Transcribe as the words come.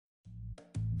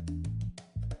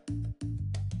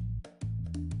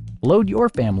Load your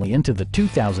family into the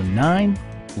 2009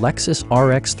 Lexus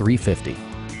RX 350.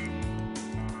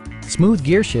 Smooth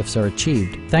gear shifts are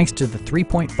achieved thanks to the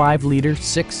 3.5-liter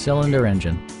six-cylinder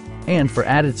engine. And for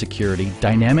added security,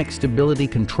 dynamic stability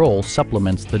control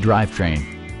supplements the drivetrain.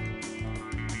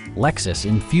 Lexus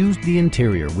infused the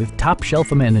interior with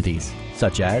top-shelf amenities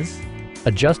such as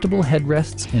adjustable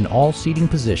headrests in all seating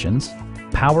positions,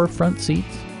 power front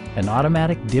seats, an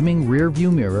automatic dimming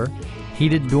rear-view mirror,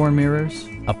 heated door mirrors,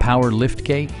 a power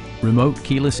liftgate, remote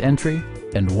keyless entry,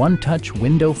 and one-touch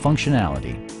window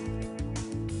functionality.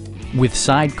 With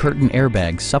side curtain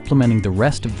airbags supplementing the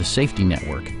rest of the safety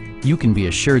network, you can be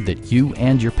assured that you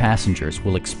and your passengers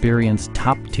will experience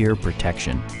top-tier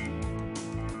protection.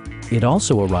 It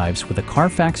also arrives with a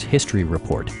Carfax history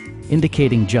report,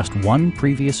 indicating just one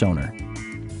previous owner.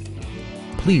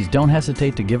 Please don't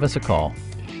hesitate to give us a call.